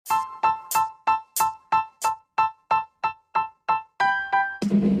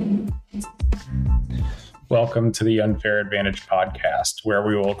Welcome to the Unfair Advantage podcast, where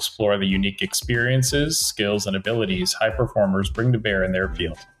we will explore the unique experiences, skills, and abilities high performers bring to bear in their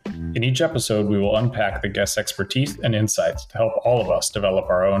field. In each episode, we will unpack the guest's expertise and insights to help all of us develop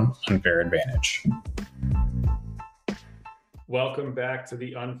our own unfair advantage. Welcome back to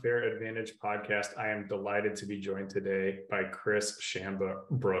the Unfair Advantage podcast. I am delighted to be joined today by Chris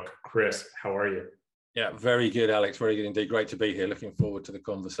Shambrook. Chris, how are you? Yeah, very good, Alex. Very good indeed. Great to be here. Looking forward to the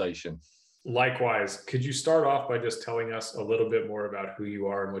conversation. Likewise. Could you start off by just telling us a little bit more about who you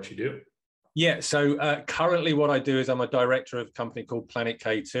are and what you do? Yeah, so currently what I do is I'm a director of a company called Planet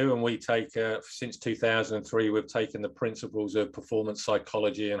K2, and we take, since 2003, we've taken the principles of performance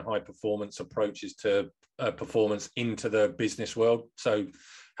psychology and high performance approaches to performance into the business world. So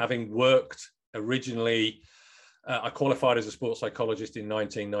having worked originally, I qualified as a sports psychologist in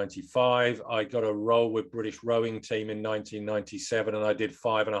 1995. I got a role with British rowing team in 1997, and I did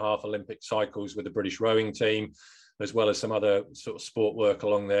 5.5 Olympic cycles with the British rowing team, as well as some other sort of sport work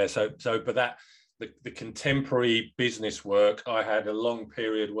along there. But the contemporary business work, I had a long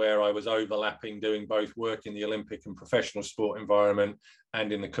period where I was overlapping, doing both work in the Olympic and professional sport environment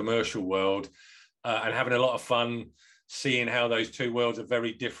and in the commercial world, and having a lot of fun seeing how those two worlds are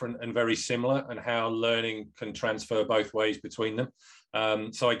very different and very similar, and how learning can transfer both ways between them.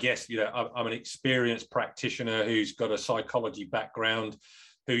 So I guess, I'm an experienced practitioner who's got a psychology background,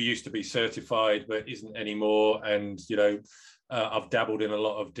 who used to be certified but isn't anymore. And, I've dabbled in a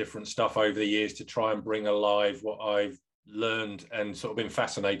lot of different stuff over the years to try and bring alive what I've learned and sort of been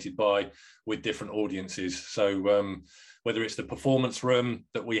fascinated by with different audiences. So whether it's the performance room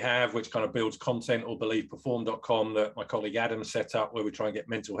that we have, which kind of builds content, or believeperform.com that my colleague Adam set up, where we try and get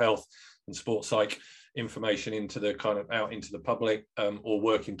mental health and sports psych information into the kind of out into the public, or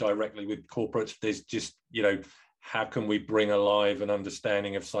working directly with corporates. There's just, how can we bring alive an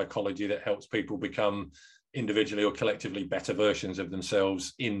understanding of psychology that helps people become individually or collectively better versions of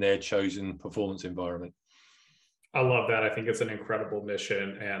themselves in their chosen performance environment? I love that. I think it's an incredible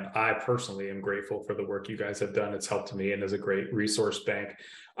mission. And I personally am grateful for the work you guys have done. It's helped me and is a great resource bank.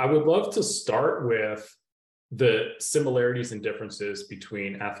 I would love to start with the similarities and differences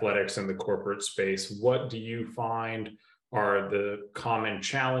between athletics and the corporate space. What do you find are the common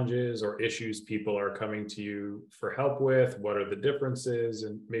challenges or issues people are coming to you for help with? What are the differences?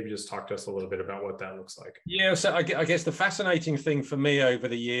 And maybe just talk to us a little bit about what that looks like. Yeah, so I guess the fascinating thing for me over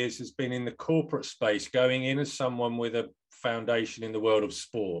the years has been in the corporate space, going in as someone with a foundation in the world of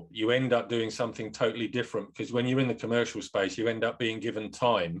sport. You end up doing something totally different, because when you're in the commercial space, you end up being given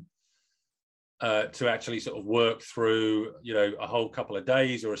time to actually sort of work through, a whole couple of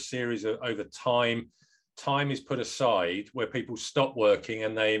days or a series over time. Time is put aside where people stop working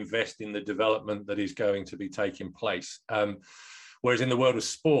and they invest in the development that is going to be taking place. Whereas in the world of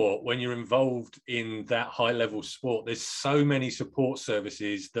sport, when you're involved in that high level sport, there's so many support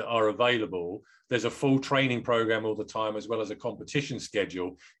services that are available. There's a full training program all the time, as well as a competition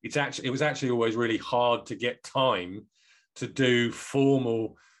schedule. It was actually always really hard to get time to do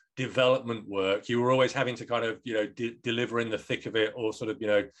formal development work. You were always having to kind of, deliver in the thick of it, or sort of,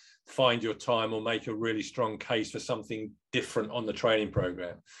 find your time or make a really strong case for something different on the training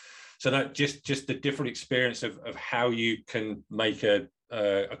program. So that just the different experience of how you can make a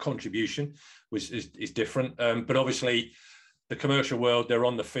contribution is different. But obviously the commercial world, they're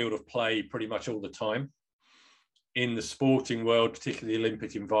on the field of play pretty much all the time. In the sporting world, particularly the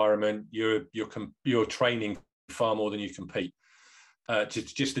Olympic environment, you're training far more than you compete.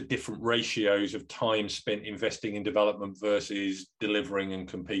 Just the different ratios of time spent investing in development versus delivering and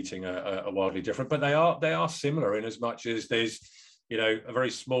competing are wildly different. But they are similar in as much as there's, a very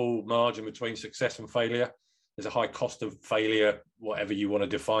small margin between success and failure. There's a high cost of failure, whatever you want to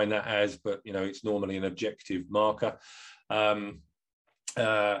define that as, but it's normally an objective marker. You're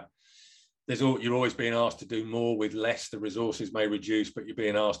always being asked to do more with less. The resources may reduce, but you're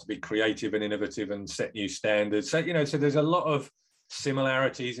being asked to be creative and innovative and set new standards. So so there's a lot of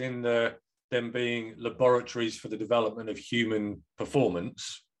similarities in them being laboratories for the development of human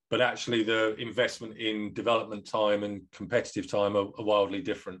performance, but actually the investment in development time and competitive time are wildly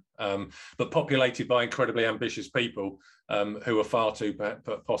different, but populated by incredibly ambitious people who are far too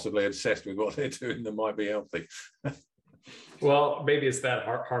possibly obsessed with what they're doing that might be healthy. Well, maybe it's that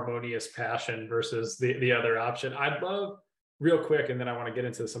harmonious passion versus the other option. I'd love, real quick, and then I want to get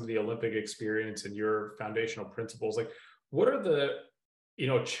into some of the Olympic experience and your foundational principles. Like, what are the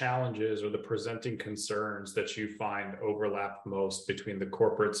challenges or the presenting concerns that you find overlap most between the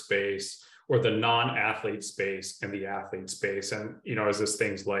corporate space or the non-athlete space and the athlete space? And, is this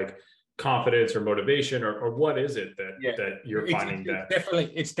things like confidence or motivation, or what is it that Yeah, you're finding that?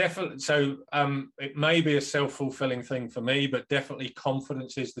 It's definitely so. It may be a self-fulfilling thing for me, but definitely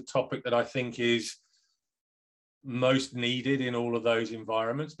confidence is the topic that I think is most needed in all of those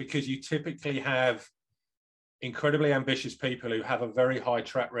environments, because you typically have incredibly ambitious people who have a very high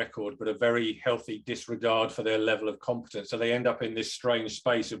track record, but a very healthy disregard for their level of competence. So they end up in this strange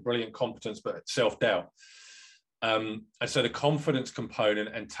space of brilliant competence, but self-doubt. And so the confidence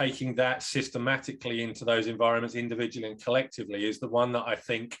component and taking that systematically into those environments, individually and collectively, is the one that I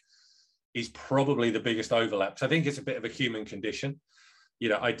think is probably the biggest overlap. So I think it's a bit of a human condition. You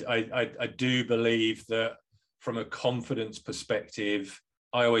know, I do believe that from a confidence perspective,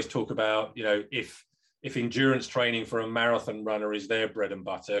 I always talk about, you know, if endurance training for a marathon runner is their bread and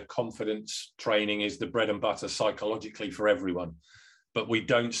butter, confidence training is the bread and butter psychologically for everyone. But we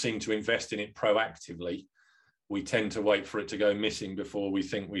don't seem to invest in it proactively. We tend to wait for it to go missing before we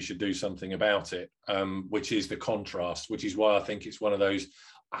think we should do something about it, which is the contrast, which is why I think it's one of those,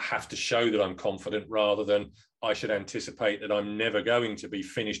 I have to show that I'm confident rather than I should anticipate that I'm never going to be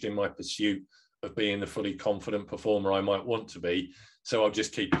finished in my pursuit of being the fully confident performer I might want to be. So I'll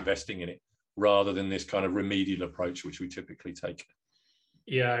just keep investing in it, rather than this kind of remedial approach, which we typically take.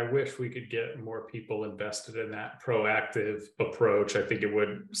 Yeah, I wish we could get more people invested in that proactive approach. I think it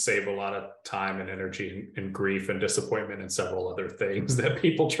would save a lot of time and energy and grief and disappointment and several other things that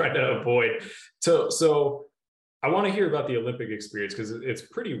people try to avoid. So I want to hear about the Olympic experience, because it's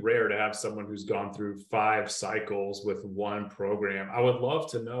pretty rare to have someone who's gone through 5 cycles with one program. I would love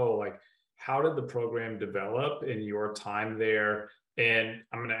to know, like, how did the program develop in your time there? And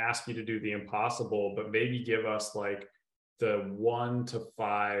I'm going to ask you to do the impossible, but maybe give us like the 1 to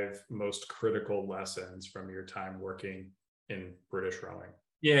 5 most critical lessons from your time working in British rowing.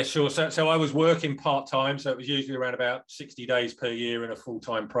 Yeah, sure. So I was working part-time, so it was usually around about 60 days per year in a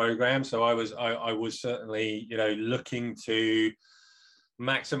full-time program. So I was certainly, you know, looking to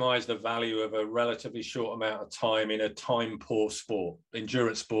maximize the value of a relatively short amount of time in a time-poor sport.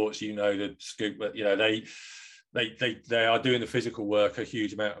 Endurance sports, you know, the scoop, but you know, they are doing the physical work a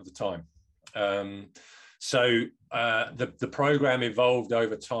huge amount of the time. So the program evolved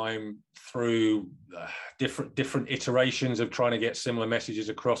over time through different iterations of trying to get similar messages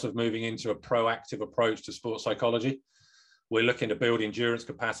across, of moving into a proactive approach to sports psychology. We're looking to build endurance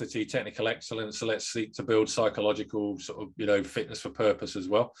capacity, technical excellence. So let's seek to build psychological sort of, you know, fitness for purpose as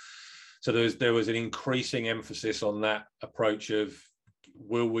well. So there was an increasing emphasis on that approach of,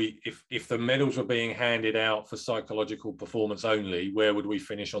 will we, if the medals were being handed out for psychological performance only, where would we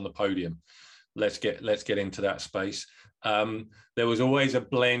finish on the podium? Let's get into that space. There was always a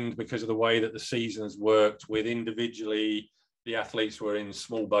blend, because of the way that the seasons worked, with individually the athletes were in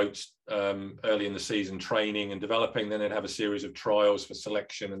small boats early in the season training and developing, then they'd have a series of trials for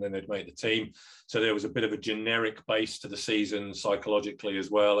selection, and then they'd make the team. So there was a bit of a generic base to the season psychologically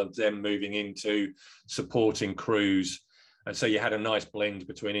as well, and then moving into supporting crews. And so you had a nice blend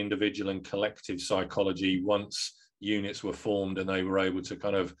between individual and collective psychology once units were formed and they were able to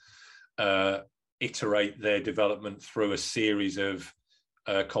kind of iterate their development through a series of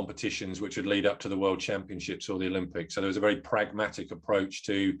competitions which would lead up to the World Championships or the Olympics. So there was a very pragmatic approach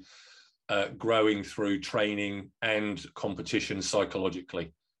to growing through training and competition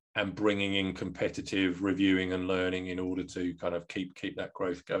psychologically, and bringing in competitive reviewing and learning in order to kind of keep that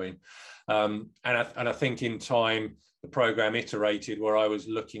growth going. And I think in time the program iterated, where I was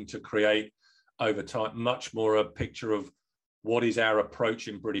looking to create over time much more a picture of what is our approach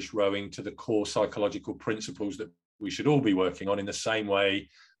in British rowing to the core psychological principles that we should all be working on, in the same way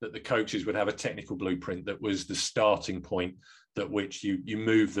that the coaches would have a technical blueprint that was the starting point, that which you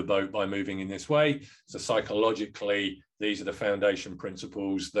move the boat by moving in this way. So psychologically, these are the foundation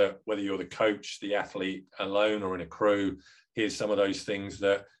principles that, whether you're the coach, the athlete alone, or in a crew, here's some of those things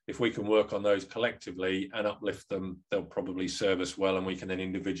that if we can work on those collectively and uplift them, they'll probably serve us well, and we can then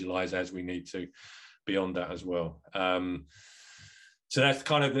individualize as we need to beyond that as well. So that's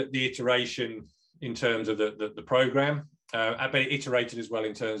kind of the iteration in terms of the program. But it iterated as well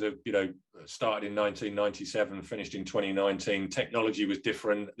in terms of, you know, started in 1997, finished in 2019. Technology was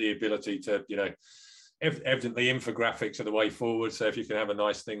different. The ability to, you know, evidently infographics are the way forward. So if you can have a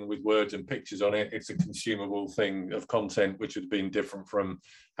nice thing with words and pictures on it, it's a consumable thing of content, which would have been different from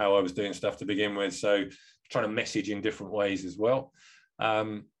how I was doing stuff to begin with. So trying to message in different ways as well.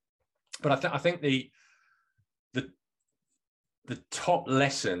 But I think the top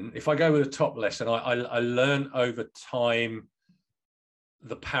lesson, if I go with the top lesson, I learned over time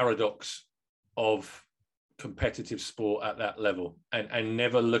the paradox of competitive sport at that level, and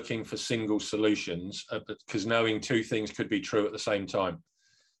never looking for single solutions, because knowing two things could be true at the same time.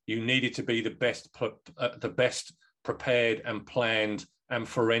 You needed to be the best prepared and planned and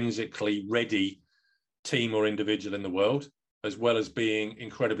forensically ready team or individual in the world, as well as being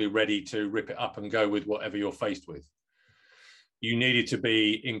incredibly ready to rip it up and go with whatever you're faced with. You needed to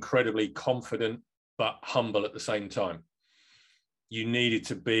be incredibly confident, but humble at the same time. You needed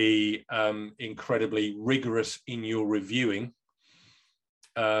to be incredibly rigorous in your reviewing,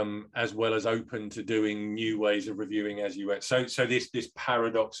 as well as open to doing new ways of reviewing as you went. So this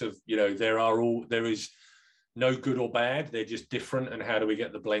paradox of, there is no good or bad, they're just different, and how do we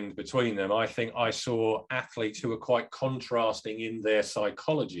get the blend between them? I think I saw athletes who were quite contrasting in their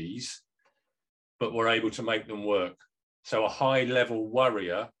psychologies, but were able to make them work. So a high level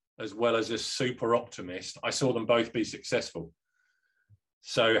worrier as well as a super optimist, I saw them both be successful.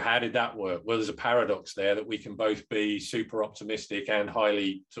 So how did that work? Well, there's a paradox there that we can both be super optimistic and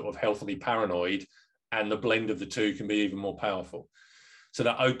highly sort of healthily paranoid, and the blend of the two can be even more powerful. So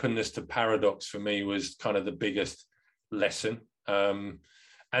that openness to paradox for me was kind of the biggest lesson. And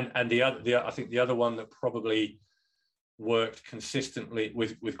I think the other one that probably worked consistently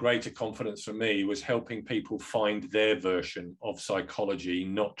with greater confidence for me was helping people find their version of psychology,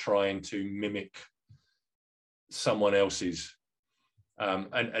 not trying to mimic someone else's.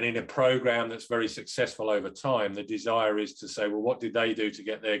 And in a program that's very successful over time, the desire is to say, well, what did they do to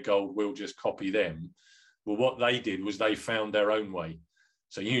get their goal? We'll just copy them. Well, what they did was they found their own way.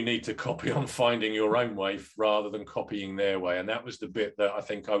 So you need to copy on finding your own way rather than copying their way. And that was the bit that I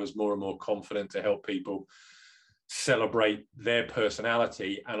think I was more and more confident to help people celebrate their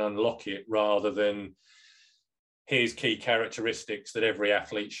personality and unlock it, rather than here's key characteristics that every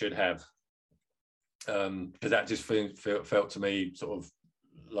athlete should have. Because that just felt to me sort of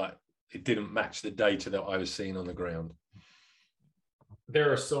like it didn't match the data that I was seeing on the ground.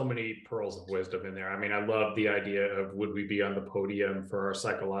 There are so many pearls of wisdom in there. I mean, I love the idea of would we be on the podium for our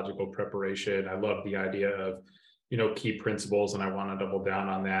psychological preparation. I love the idea of, key principles, and I want to double down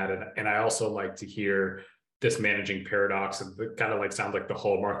on that. And I also like to hear this managing paradox, and it kind of like sounds like the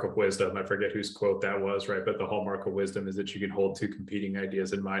hallmark of wisdom. I forget whose quote that was, right? But the hallmark of wisdom is that you can hold two competing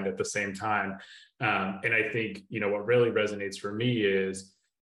ideas in mind at the same time. And I think, what really resonates for me is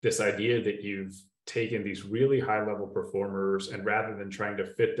this idea that you've taken these really high level performers, and rather than trying to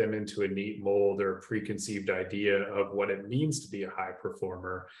fit them into a neat mold or a preconceived idea of what it means to be a high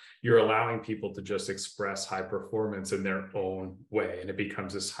performer, you're allowing people to just express high performance in their own way. And it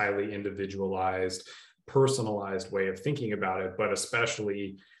becomes this highly individualized, personalized way of thinking about it. But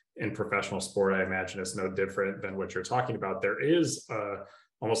especially in professional sport, I imagine it's no different than what you're talking about. There is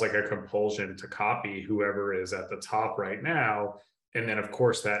almost like a compulsion to copy whoever is at the top right now. And then, of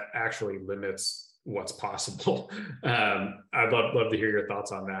course, that actually limits what's possible. I'd love to hear your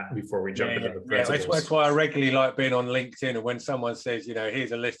thoughts on that before we jump into the principles. That's why I regularly like being on LinkedIn, and when someone says,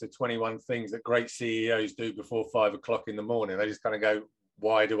 here's a list of 21 things that great CEOs do before 5 o'clock in the morning, I just kind of go,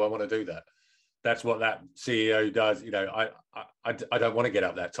 why do I want to do that? That's what that CEO does. I don't want to get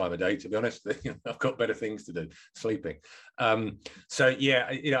up that time of day, to be honest. I've got better things to do, sleeping.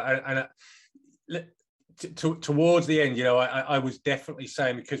 Towards the end, I was definitely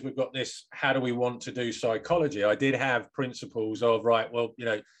saying, because we've got this, how do we want to do psychology? I did have principles of, right, well,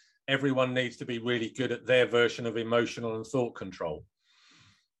 everyone needs to be really good at their version of emotional and thought control.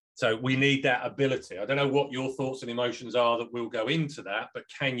 So we need that ability. I don't know what your thoughts and emotions are that will go into that, but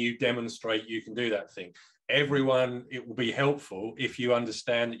can you demonstrate you can do that thing? Everyone, it will be helpful if you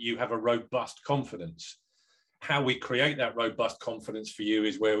understand that you have a robust confidence. How we create that robust confidence for you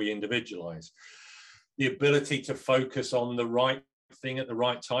is where we individualize. The ability to focus on the right thing at the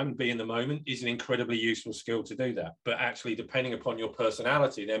right time and be in the moment is an incredibly useful skill to do that. But actually, depending upon your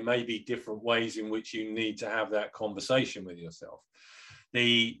personality, there may be different ways in which you need to have that conversation with yourself.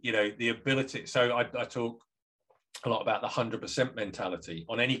 The ability. So I talk a lot about the 100% mentality.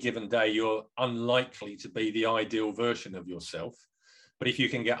 On any given day, you're unlikely to be the ideal version of yourself. But if you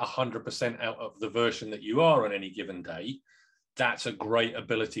can get 100% out of the version that you are on any given day, that's a great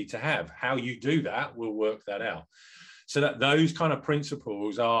ability to have. How you do that, we'll work that out. So that those kind of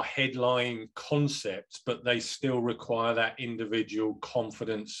principles are headline concepts, but they still require that individual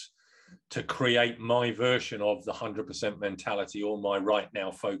confidence to create my version of the 100% mentality, or my right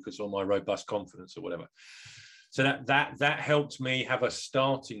now focus, or my robust confidence, or whatever. So that helped me have a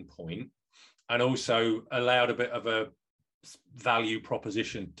starting point, and also allowed a bit of a value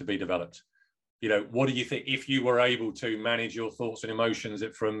proposition to be developed. What do you think, if you were able to manage your thoughts and emotions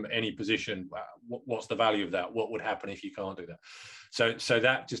from any position, what's the value of that? What would happen if you can't do that? So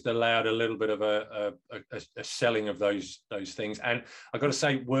that just allowed a little bit of a selling of those things. And I've got to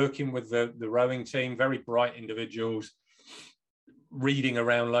say, working with the rowing team, very bright individuals, reading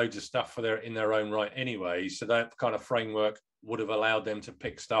around loads of stuff in their own right anyway. So that kind of framework would have allowed them to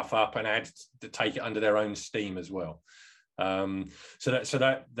pick stuff up and to take it under their own steam as well. So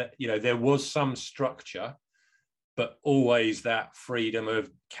that there was some structure, but always that freedom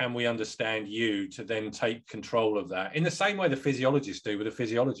of, can we understand you, to then take control of that in the same way the physiologists do with the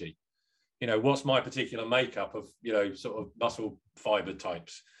physiology. What's my particular makeup of, sort of muscle fiber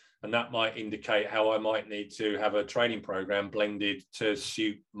types? And that might indicate how I might need to have a training program blended to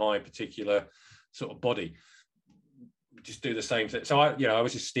suit my particular sort of body. Just do the same thing. So I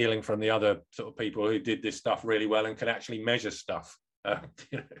was just stealing from the other sort of people who did this stuff really well and can actually measure stuff,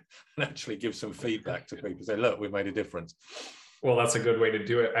 and actually give some feedback to people. Say, look, we've made a difference. Well, that's a good way to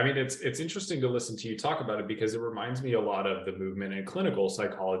do it. I mean, it's interesting to listen to you talk about it, because it reminds me a lot of the movement in clinical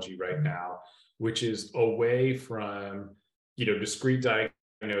psychology right now, which is away from, discrete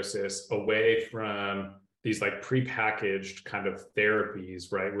diagnosis, away from these like prepackaged kind of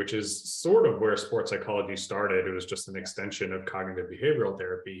therapies, right? Which is sort of where sports psychology started. It was just an extension of cognitive behavioral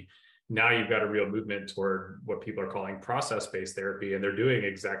therapy. Now you've got a real movement toward what people are calling process-based therapy, and they're doing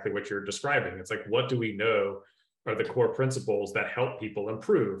exactly what you're describing. It's like, what do we know are the core principles that help people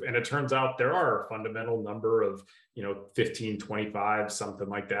improve? And it turns out there are a fundamental number of, 15, 25, something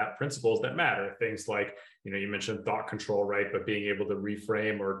like that, principles that matter. Things like, you mentioned thought control, right? But being able to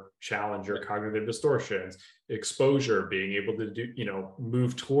reframe or challenge your cognitive distortions, exposure, being able to do,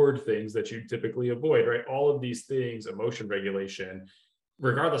 move toward things that you typically avoid, right? All of these things, emotion regulation,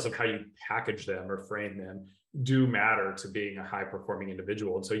 regardless of how you package them or frame them, do matter to being a high performing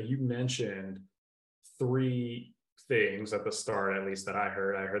individual. And so you mentioned 3 things at the start, at least, that I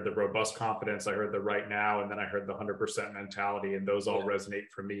heard the robust confidence, I heard the right now, and then I heard the 100% mentality. And those all resonate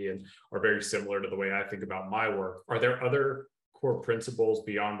for me and are very similar to the way I think about my work. Are there other core principles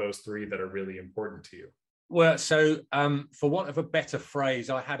beyond those 3 that are really important to you? Well, so for want of a better phrase,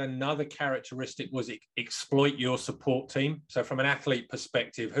 I had another characteristic, was exploit your support team. So from an athlete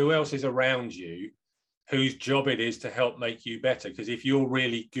perspective, who else is around you whose job it is to help make you better? Because if you're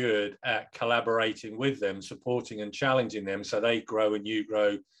really good at collaborating with them, supporting and challenging them so they grow and you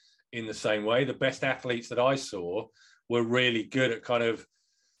grow in the same way, the best athletes that I saw were really good at kind of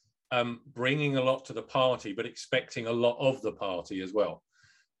bringing a lot to the party, but expecting a lot of the party as well.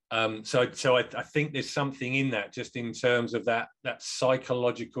 So I think there's something in that, just in terms of that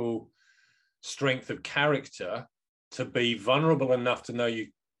psychological strength of character, to be vulnerable enough to know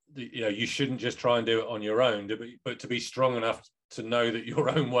you shouldn't just try and do it on your own, but to be strong enough to know that your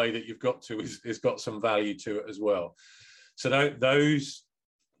own way that you've got to is got some value to it as well. So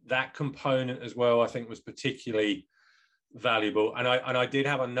that component as well, I think, was particularly valuable. And I did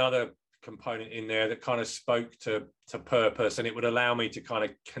have another component in there that kind of spoke to purpose, and it would allow me to kind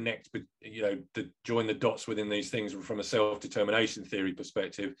of connect with, join the dots within these things from a self-determination theory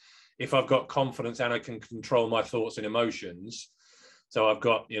perspective. If I've got confidence and I can control my thoughts and emotions, so I've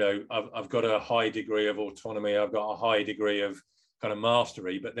got a high degree of autonomy, I've got a high degree of kind of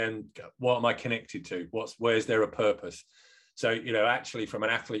mastery, but then what am I connected to? Where's there a purpose? So, actually from an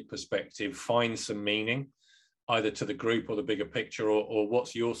athlete perspective, find some meaning either to the group or the bigger picture, or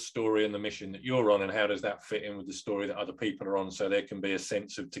what's your story and the mission that you're on, and how does that fit in with the story that other people are on, so there can be a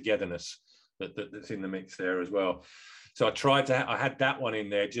sense of togetherness that's in the mix there as well. So I had that one in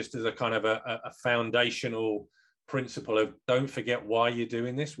there just as a kind of a foundational principle of, don't forget why you're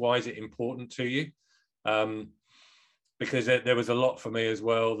doing this. Why is it important to you? Because there was a lot for me as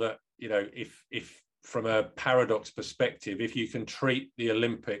well that, if from a paradox perspective, if you can treat the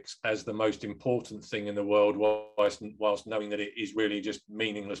Olympics as the most important thing in the world, whilst knowing that it is really just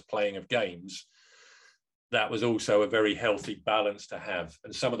meaningless playing of games, that was also a very healthy balance to have.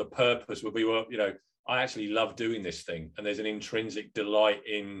 And some of the purpose would be, well, I actually love doing this thing, and there's an intrinsic delight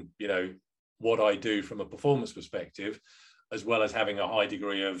in, what I do from a performance perspective, as well as having a high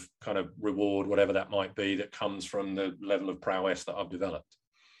degree of kind of reward, whatever that might be, that comes from the level of prowess that I've developed.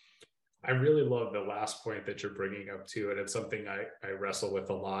 I really love the last point that you're bringing up too. And it's something I wrestle with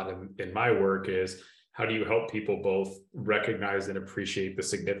a lot in my work, is how do you help people both recognize and appreciate the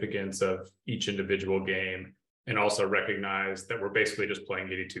significance of each individual game, and also recognize that we're basically just playing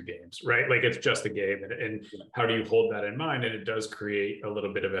 82 games, right? Like, it's just a game. And how do you hold that in mind? And it does create a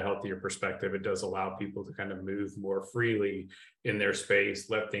little bit of a healthier perspective. It does allow people to kind of move more freely in their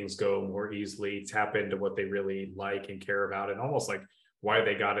space, let things go more easily, tap into what they really like and care about, and almost like why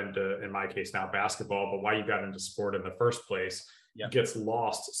they got into, in my case now, basketball, but why you got into sport in the first place gets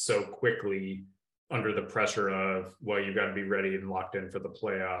lost so quickly under the pressure of, well, you've got to be ready and locked in for the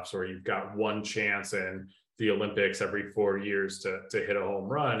playoffs, or you've got one chance in the Olympics every 4 years to hit a home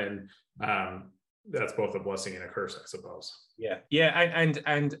run. And that's both a blessing and a curse, I suppose. Yeah, yeah,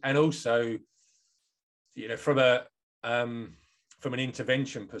 and also, from a from an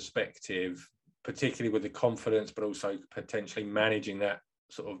intervention perspective, particularly with the confidence, but also potentially managing that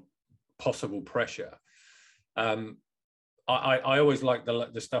sort of possible pressure. I always like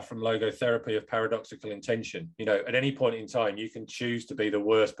the stuff from logotherapy of paradoxical intention. At any point in time, you can choose to be the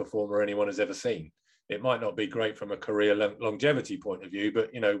worst performer anyone has ever seen. It might not be great from a career longevity point of view,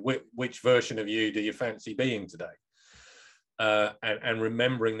 but which version of you do you fancy being today? And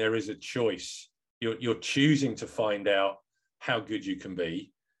remembering there is a choice. You're choosing to find out how good you can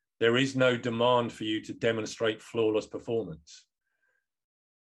be. There is no demand for you to demonstrate flawless performance.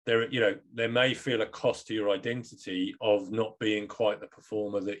 There may feel a cost to your identity of not being quite the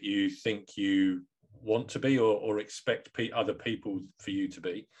performer that you think you want to be or expect other people for you to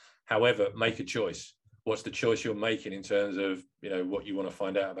be. However, make a choice. What's the choice you're making in terms of what you want to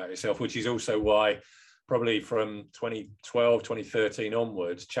find out about yourself, which is also why probably from 2012, 2013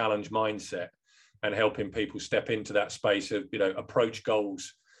 onwards, challenge mindset and helping people step into that space of, approach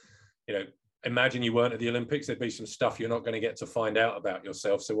goals. Imagine you weren't at the Olympics, there'd be some stuff you're not going to get to find out about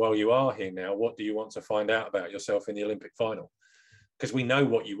yourself. So while you are here now, what do you want to find out about yourself in the Olympic final? Because we know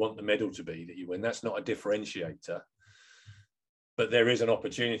what you want the medal to be that you win. That's not a differentiator. But there is an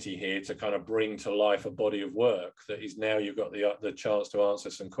opportunity here to kind of bring to life a body of work that is now you've got the chance to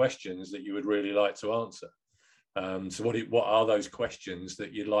answer some questions that you would really like to answer. So what are those questions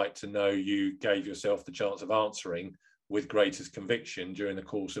that you'd like to know you gave yourself the chance of answering with greatest conviction during the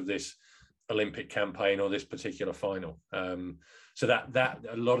course of this Olympic campaign or this particular final? So that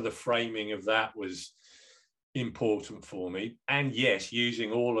a lot of the framing of that was important for me. And yes,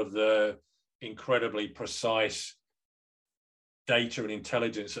 using all of the incredibly precise data and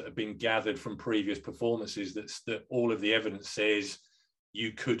intelligence that have been gathered from previous performances, that all of the evidence says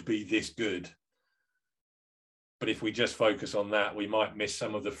you could be this good. But if we just focus on that, we might miss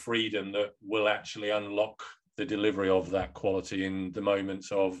some of the freedom that will actually unlock the delivery of that quality in the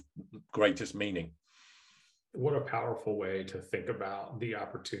moments of greatest meaning. What a powerful way to think about the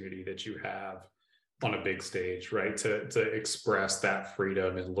opportunity that you have on a big stage, right? To express that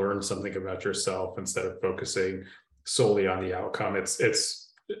freedom and learn something about yourself instead of focusing solely on the outcome.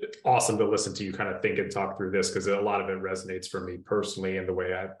 It's awesome to listen to you kind of think and talk through this, because a lot of it resonates for me personally, and the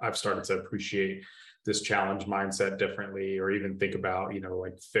way I've started to appreciate this challenge mindset differently, or even think about,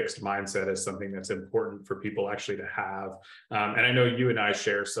 like fixed mindset as something that's important for people actually to have. And I know you and I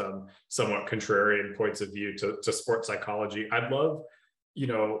share some somewhat contrarian points of view to sports psychology. I'd love,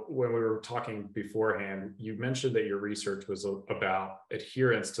 when we were talking beforehand, you mentioned that your research was about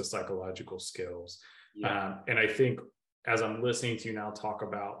adherence to psychological skills. Yeah. And I think as I'm listening to you now talk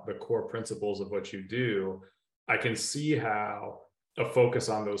about the core principles of what you do, I can see how a focus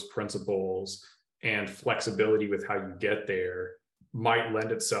on those principles and flexibility with how you get there might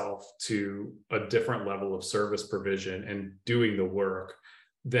lend itself to a different level of service provision and doing the work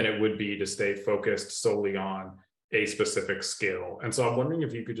than it would be to stay focused solely on a specific skill. And so I'm wondering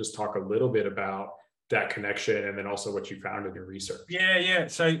if you could just talk a little bit about that connection, and then also what you found in your research. Yeah.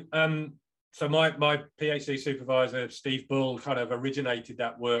 So my PhD supervisor, Steve Bull, kind of originated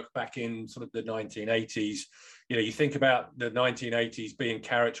that work back in sort of the 1980s. You think about the 1980s being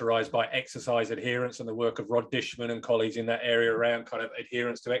characterized by exercise adherence and the work of Rod Dishman and colleagues in that area around kind of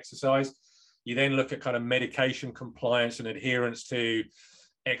adherence to exercise. You then look at kind of medication compliance and adherence to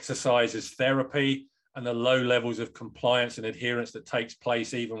exercise as therapy, and the low levels of compliance and adherence that takes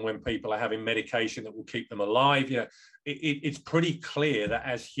place even when people are having medication that will keep them alive. It's pretty clear that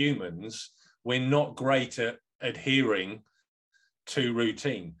as humans, we're not great at adhering to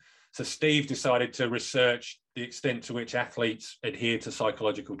routine. So Steve decided to research the extent to which athletes adhere to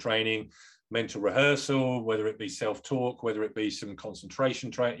psychological training, mental rehearsal, whether it be self-talk, whether it be some concentration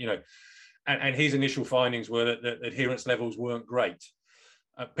training, and his initial findings were that adherence levels weren't great.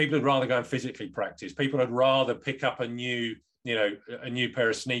 People would rather go and physically practice. People would rather pick up a new pair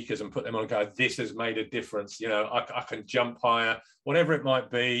of sneakers and put them on and go, this has made a difference. I can jump higher, whatever it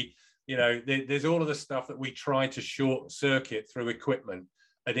might be. There's all of the stuff that we try to short circuit through equipment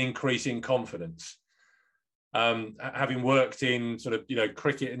and increasing confidence. Having worked in sort of,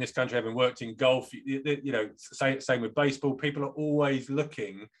 cricket in this country, having worked in golf, same with baseball, people are always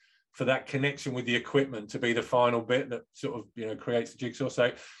looking for that connection with the equipment to be the final bit that sort of, creates the jigsaw.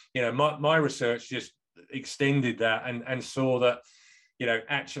 So, my research just extended that and saw that,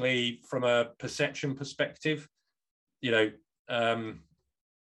 actually from a perception perspective,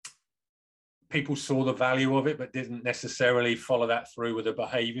 people saw the value of it, but didn't necessarily follow that through with a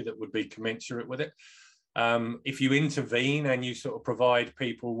behavior that would be commensurate with it. If you intervene and you sort of provide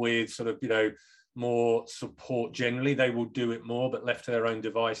people with sort of, more support generally, they will do it more, but left to their own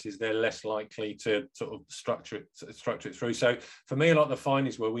devices, they're less likely to sort of structure it through. So for me, a lot of the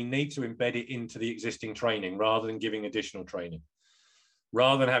findings were we need to embed it into the existing training rather than giving additional training.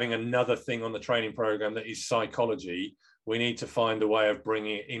 Rather than having another thing on the training program that is psychology, we need to find a way of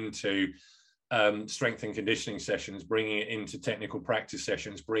bringing it into strength and conditioning sessions, bringing it into technical practice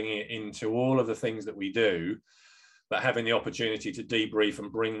sessions, bringing it into all of the things that we do, but having the opportunity to debrief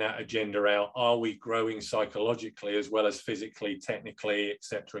and bring that agenda out. Are we growing psychologically as well as physically, technically, et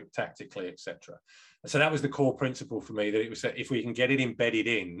cetera, tactically, et cetera? So that was the core principle for me, that it was that if we can get it embedded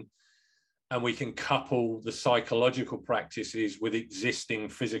in and we can couple the psychological practices with existing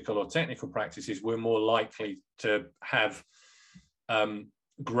physical or technical practices, we're more likely to have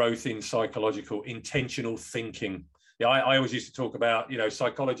growth in psychological intentional thinking. Yeah, I always used to talk about,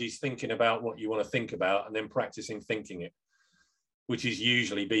 psychology is thinking about what you want to think about and then practicing thinking it, which is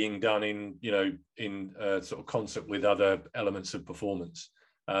usually being done in sort of concert with other elements of performance.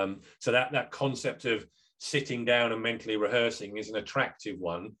 So that concept of sitting down and mentally rehearsing is an attractive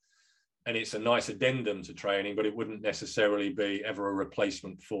one, and it's a nice addendum to training, but it wouldn't necessarily be ever a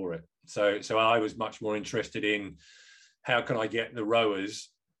replacement for it. So I was much more interested in how can I get the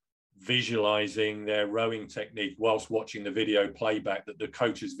rowers visualizing their rowing technique whilst watching the video playback that the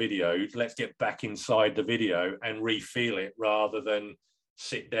coach has videoed. Let's get back inside the video and re-feel it rather than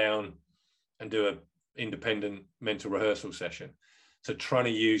sit down and do an independent mental rehearsal session. So trying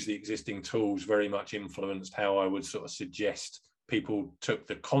to use the existing tools very much influenced how I would sort of suggest people took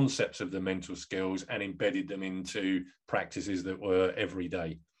the concepts of the mental skills and embedded them into practices that were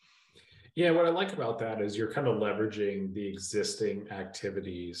everyday. Yeah, what I like about that is you're kind of leveraging the existing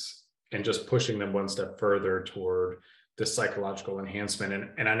activities and just pushing them one step further toward the psychological enhancement.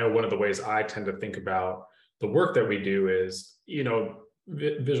 And I know one of the ways I tend to think about the work that we do is,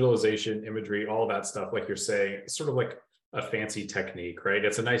 visualization, imagery, all that stuff, like you're saying, it's sort of like a fancy technique, right?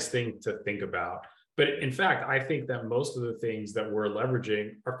 It's a nice thing to think about. But in fact, I think that most of the things that we're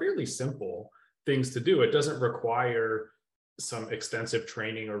leveraging are fairly simple things to do. It doesn't require some extensive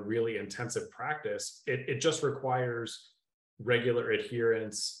training or really intensive practice. It just requires regular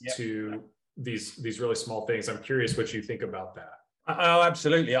adherence to these really small things. I'm curious what you think about that. Oh,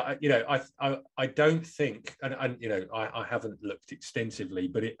 absolutely. I don't think, and I haven't looked extensively,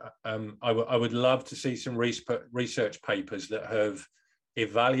 but I would love to see some research papers that have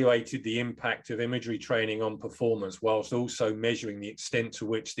evaluated the impact of imagery training on performance whilst also measuring the extent to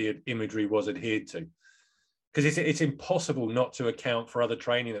which the imagery was adhered to. Because it's impossible not to account for other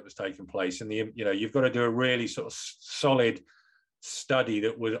training that was taking place, and you've got to do a really sort of solid study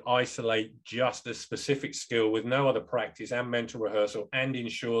that would isolate just a specific skill with no other practice and mental rehearsal, and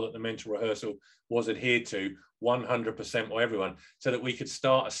ensure that the mental rehearsal was adhered to 100% by everyone, so that we could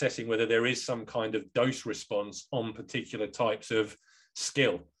start assessing whether there is some kind of dose response on particular types of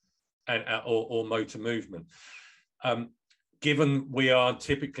skill and or motor movement. Given we are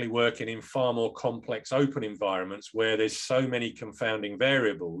typically working in far more complex open environments where there's so many confounding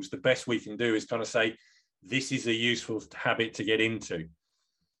variables, the best we can do is kind of say, this is a useful habit to get into.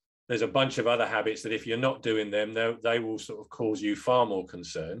 There's a bunch of other habits that if you're not doing them, they will sort of cause you far more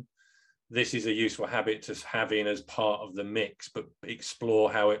concern. This is a useful habit to have in as part of the mix, but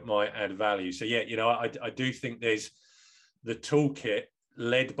explore how it might add value. So yeah, I do think there's the toolkit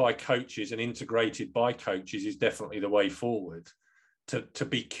led by coaches and integrated by coaches is definitely the way forward, to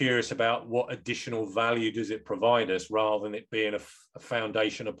be curious about what additional value does it provide us, rather than it being a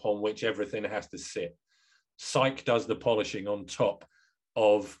foundation upon which everything has to sit. Psych does the polishing on top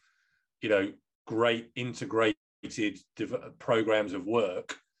of, great integrated programs of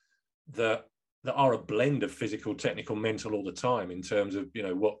work that are a blend of physical, technical, mental all the time in terms of,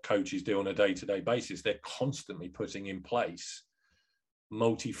 what coaches do on a day-to-day basis. They're constantly putting in place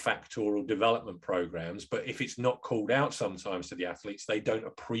multifactorial development programs, but if it's not called out sometimes to the athletes, they don't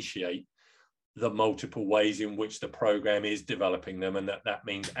appreciate the multiple ways in which the program is developing them, and that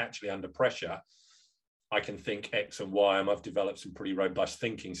means actually under pressure I can think X and Y, and I've developed some pretty robust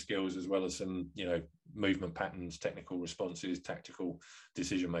thinking skills as well as some movement patterns, technical responses, tactical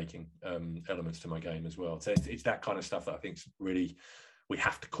decision making elements to my game as well. So it's that kind of stuff that I think is really, we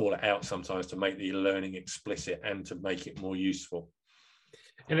have to call it out sometimes to make the learning explicit and to make it more useful.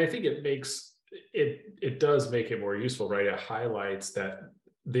 And I think it does make it more useful, right? It highlights that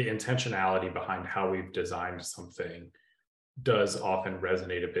the intentionality behind how we've designed something does often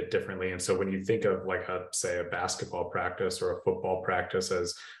resonate a bit differently. And so when you think of like say a basketball practice or a football practice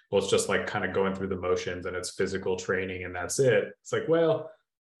as, well, it's just like kind of going through the motions and it's physical training and that's it. It's like, well,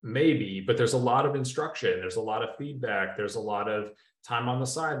 maybe, but there's a lot of instruction. There's a lot of feedback. There's a lot of time on the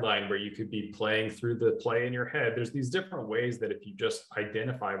sideline where you could be playing through the play in your head. There's these different ways that if you just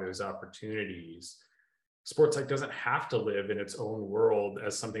identify those opportunities, sports psych doesn't have to live in its own world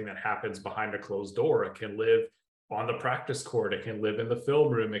as something that happens behind a closed door. It can live on the practice court. It can live in the film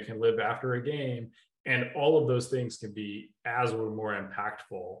room. It can live after a game. And all of those things can be as or more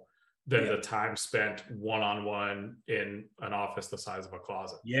impactful than the time spent one-on-one in an office the size of a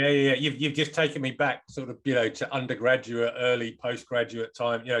closet. Yeah. You've just taken me back sort of, to undergraduate, early postgraduate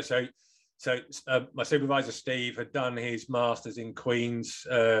time. So my supervisor, Steve, had done his master's in Queens,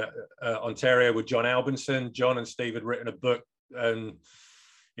 Ontario with John Albinson. John and Steve had written a book, and,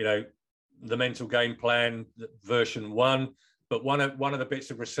 the mental game plan version 1. But one of the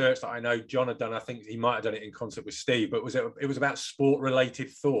bits of research that I know John had done, I think he might have done it in concert with Steve, but it was about sport-related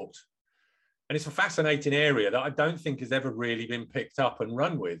thought. And it's a fascinating area that I don't think has ever really been picked up and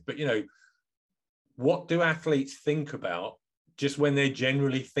run with. But, what do athletes think about just when they're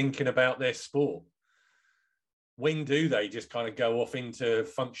generally thinking about their sport? When do they just kind of go off into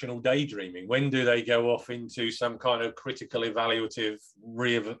functional daydreaming? When do they go off into some kind of critical evaluative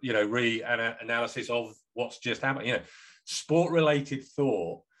analysis of what's just happened? Sport-related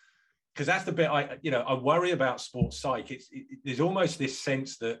thought, because that's the bit I worry about sports psych. There's almost this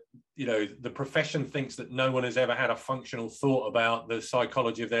sense that the profession thinks that no one has ever had a functional thought about the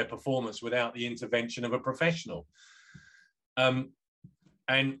psychology of their performance without the intervention of a professional.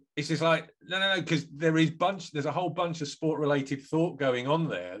 And it's just like no, because there's a whole bunch of sport-related thought going on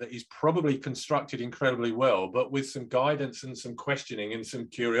there that is probably constructed incredibly well, but with some guidance and some questioning and some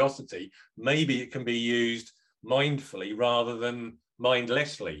curiosity, maybe it can be used mindfully rather than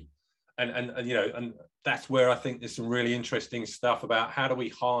mindlessly. And that's where I think there's some really interesting stuff about how do we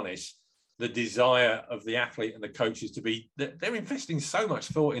harness the desire of the athlete and the coaches they're investing so much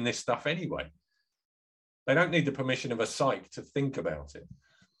thought in this stuff anyway. They don't need the permission of a psych to think about it.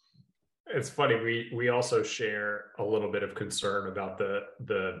 It's funny, we also share a little bit of concern about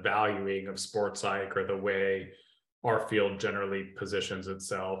the valuing of sports psych, or the way our field generally positions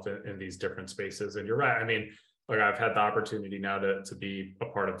itself in these different spaces. And you're right. I mean, I've had the opportunity now to be a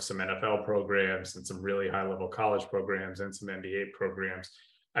part of some NFL programs and some really high level college programs and some NBA programs.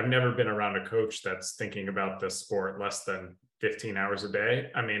 I've never been around a coach that's thinking about the sport less than 15 hours a day.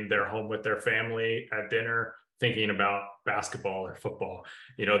 I mean, they're home with their family at dinner thinking about basketball or football.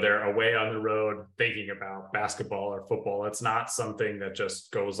 They're away on the road thinking about basketball or football. It's not something that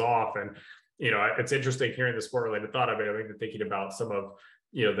just goes off. And, it's interesting hearing the sport related thought of it. I've been thinking about some of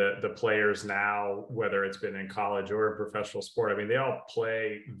the players now, whether it's been in college or in professional sport. I mean, they all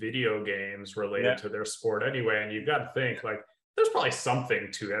play video games related to their sport anyway. And you've got to think there's probably something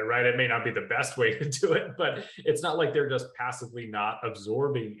to it, right? It may not be the best way to do it, but it's not like they're just passively not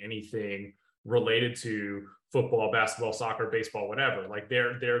absorbing anything related to football, basketball, soccer, baseball, whatever.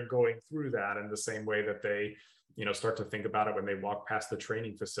 They're going through that in the same way that they, start to think about it when they walk past the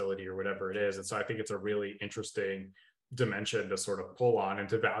training facility or whatever it is. And so I think it's a really interesting dimension to sort of pull on and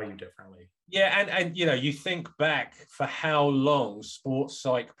to value differently. Yeah, and you think back for how long sports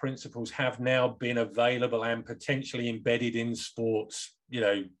psych principles have now been available and potentially embedded in sports,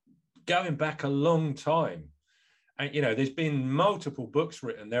 going back a long time. And there's been multiple books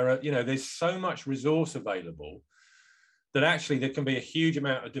written. There's so much resource available that actually there can be a huge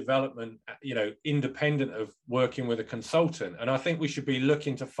amount of development, independent of working with a consultant. And I think we should be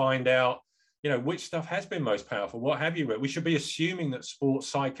looking to find out which stuff has been most powerful. What have you read? We should be assuming that sports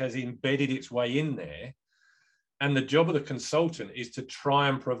psych has embedded its way in there. And the job of the consultant is to try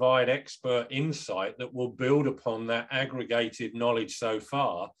and provide expert insight that will build upon that aggregated knowledge so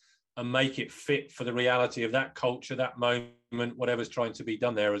far and make it fit for the reality of that culture, that moment, whatever's trying to be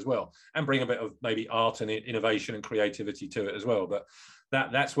done there as well. And bring a bit of maybe art and innovation and creativity to it as well. But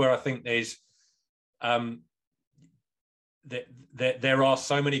that's where I think there's... There are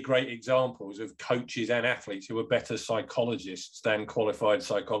so many great examples of coaches and athletes who are better psychologists than qualified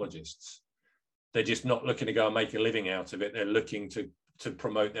psychologists. They're just not looking to go and make a living out of it. They're looking to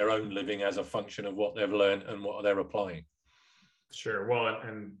promote their own living as a function of what they've learned and what they're applying. Sure. Well,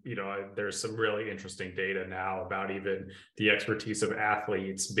 and there's some really interesting data now about even the expertise of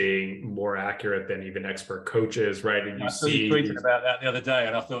athletes being more accurate than even expert coaches, right? And I saw you tweeting about that the other day,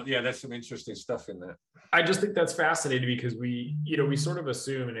 and I thought, yeah, there's some interesting stuff in there. I just think that's fascinating because we sort of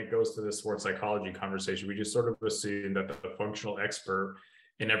assume, and it goes to the sports psychology conversation, we just sort of assume that the functional expert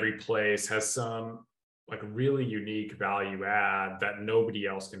in every place has some really unique value add that nobody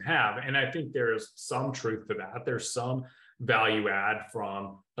else can have. And I think there's some truth to that. There's some value add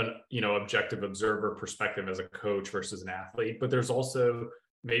from an objective observer perspective as a coach versus an athlete, but there's also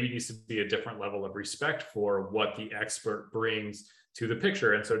maybe needs to be a different level of respect for what the expert brings to the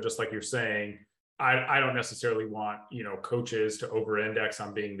picture. And so just like you're saying, I don't necessarily want, coaches to over-index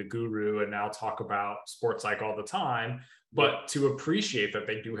on being the guru and now talk about sports psych all the time, but to appreciate that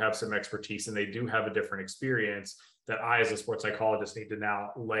they do have some expertise and they do have a different experience that I, as a sports psychologist, need to now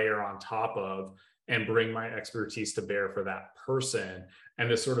layer on top of and bring my expertise to bear for that person. And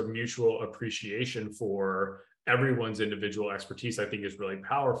this sort of mutual appreciation for everyone's individual expertise, I think, is really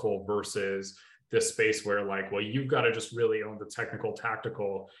powerful, versus this space where, like, well, you've got to just really own the technical,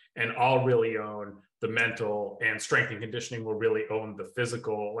 tactical, and I'll really own the mental, and strength and conditioning will really own the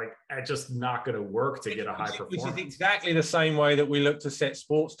physical. Like, it's just not going to work to get a high performance. Which is exactly the same way that we look to set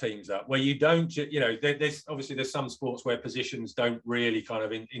sports teams up, where you don't, there's obviously some sports where positions don't really kind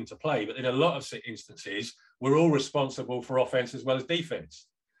of interplay, but in a lot of instances, we're all responsible for offense as well as defense.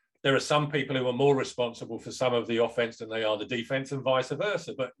 There are some people who are more responsible for some of the offense than they are the defense, and vice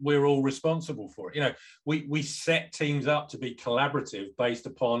versa, but we're all responsible for it. We set teams up to be collaborative based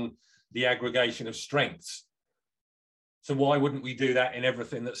upon the aggregation of strengths. So why wouldn't we do that in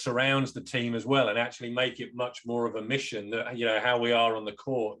everything that surrounds the team as well, and actually make it much more of a mission that, how we are on the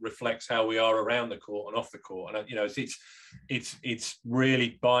court reflects how we are around the court and off the court. And, it's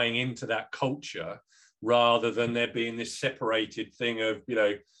really buying into that culture, rather than there being this separated thing of,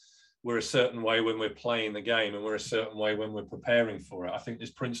 we're a certain way when we're playing the game and we're a certain way when we're preparing for it. I think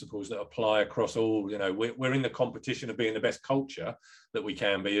there's principles that apply across all, we're in the competition of being the best culture that we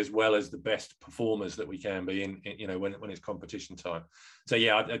can be, as well as the best performers that we can be in when it's competition time. So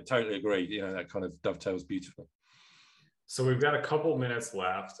yeah, I totally agree. That kind of dovetails beautifully. So we've got a couple minutes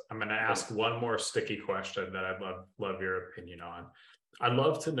left. I'm going to ask one more sticky question that I'd love your opinion on. I'd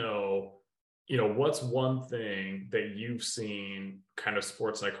love to know, what's one thing that you've seen kind of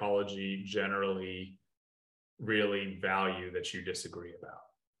sports psychology generally really value that you disagree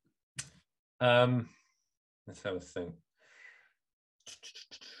about? Let's have a think.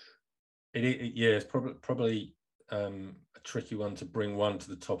 It's probably a tricky one to bring one to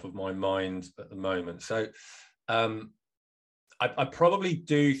the top of my mind at the moment. So I probably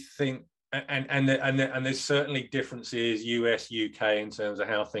do think, and there's certainly differences US, UK in terms of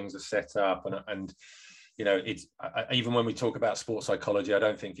how things are set up, and it's even when we talk about sports psychology, I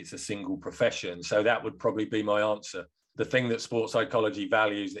don't think it's a single profession. So that would probably be my answer. The thing that sports psychology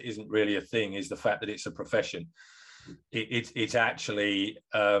values that isn't really a thing is the fact that it's a profession. It's actually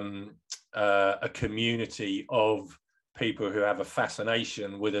a community of people who have a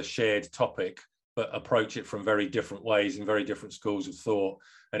fascination with a shared topic, but approach it from very different ways in very different schools of thought.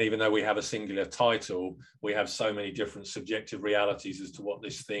 And even though we have a singular title, we have so many different subjective realities as to what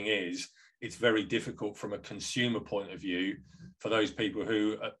this thing is. It's very difficult from a consumer point of view for those people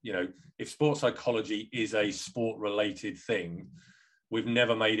who, if sports psychology is a sport-related thing, we've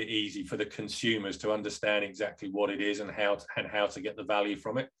never made it easy for the consumers to understand exactly what it is and how to get the value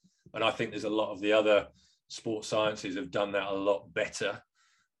from it. And I think there's a lot of the other sports sciences have done that a lot better,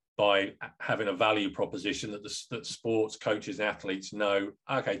 by having a value proposition that sports coaches and athletes know,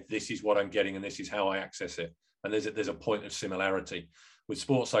 okay, this is what I'm getting and this is how I access it. And there's a point of similarity. With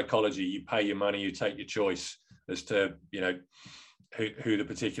sports psychology, you pay your money, you take your choice as to, who the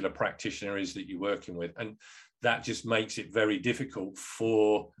particular practitioner is that you're working with. And that just makes it very difficult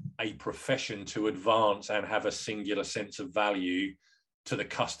for a profession to advance and have a singular sense of value to the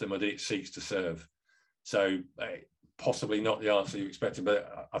customer that it seeks to serve. So possibly not the answer you expected,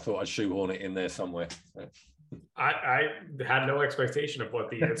 but I thought I'd shoehorn it in there somewhere. I had no expectation of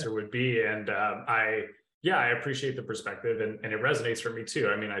what the answer would be. And I appreciate the perspective, and it resonates for me too.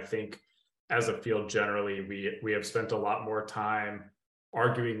 I mean, I think as a field generally, we have spent a lot more time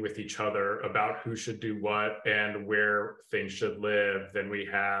arguing with each other about who should do what and where things should live than we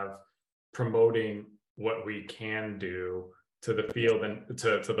have promoting what we can do to the field and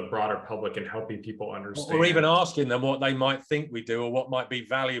to the broader public, and helping people understand. Or even asking them what they might think we do, or what might be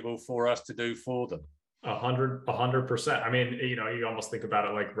valuable for us to do for them. 100%. I mean, you almost think about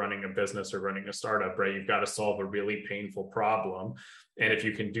it like running a business or running a startup, right? You've got to solve a really painful problem. And if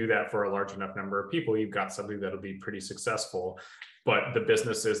you can do that for a large enough number of people, you've got something that'll be pretty successful. But the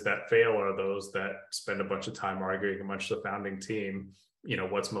businesses that fail are those that spend a bunch of time arguing amongst the founding team,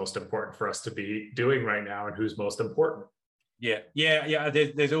 what's most important for us to be doing right now and who's most important. Yeah.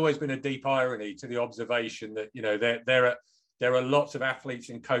 There's always been a deep irony to the observation that, there are lots of athletes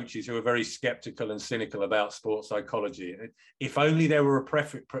and coaches who are very skeptical and cynical about sports psychology. If only there were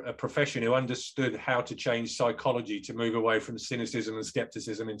a profession who understood how to change psychology to move away from cynicism and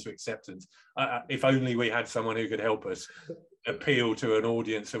skepticism into acceptance. If only we had someone who could help us. appeal to an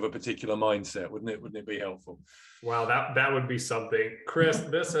audience of a particular mindset, wouldn't it? Wouldn't it be helpful? Wow, that would be something. Chris,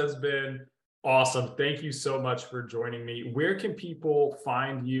 this has been awesome. Thank you so much for joining me. Where can people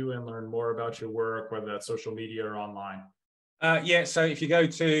find you and learn more about your work, whether that's social media or online? So if you go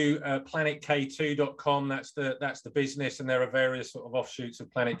to planetk2.com, that's the business, and there are various sort of offshoots of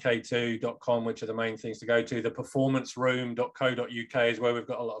planetk2.com, which are the main things to go to. The performanceroom.co.uk is where we've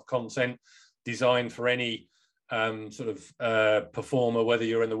got a lot of content designed for any performer, whether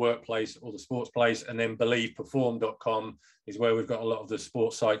you're in the workplace or the sports place. And then believeperform.com is where we've got a lot of the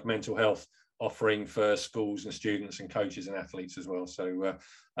sports psych mental health offering for schools and students and coaches and athletes as well. So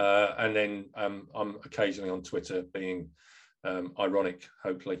and then I'm occasionally on Twitter, being ironic,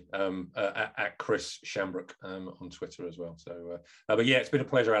 hopefully, at Chris Shambrook on Twitter as well. So, but yeah, it's been a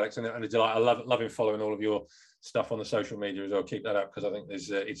pleasure, Alex, and a delight. I loving following all of your stuff on the social media as well. Keep that up, because I think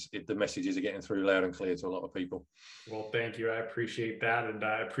the messages are getting through loud and clear to a lot of people. Well, thank you. I appreciate that, and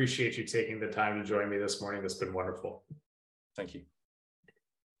I appreciate you taking the time to join me this morning. It's been wonderful. Thank you.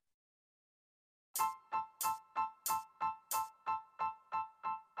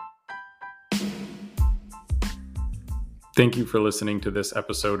 Thank you for listening to this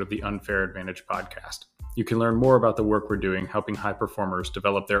episode of the Unfair Advantage podcast. You can learn more about the work we're doing helping high performers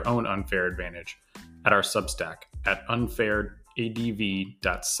develop their own unfair advantage at our Substack at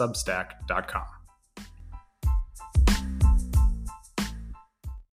unfairadv.substack.com.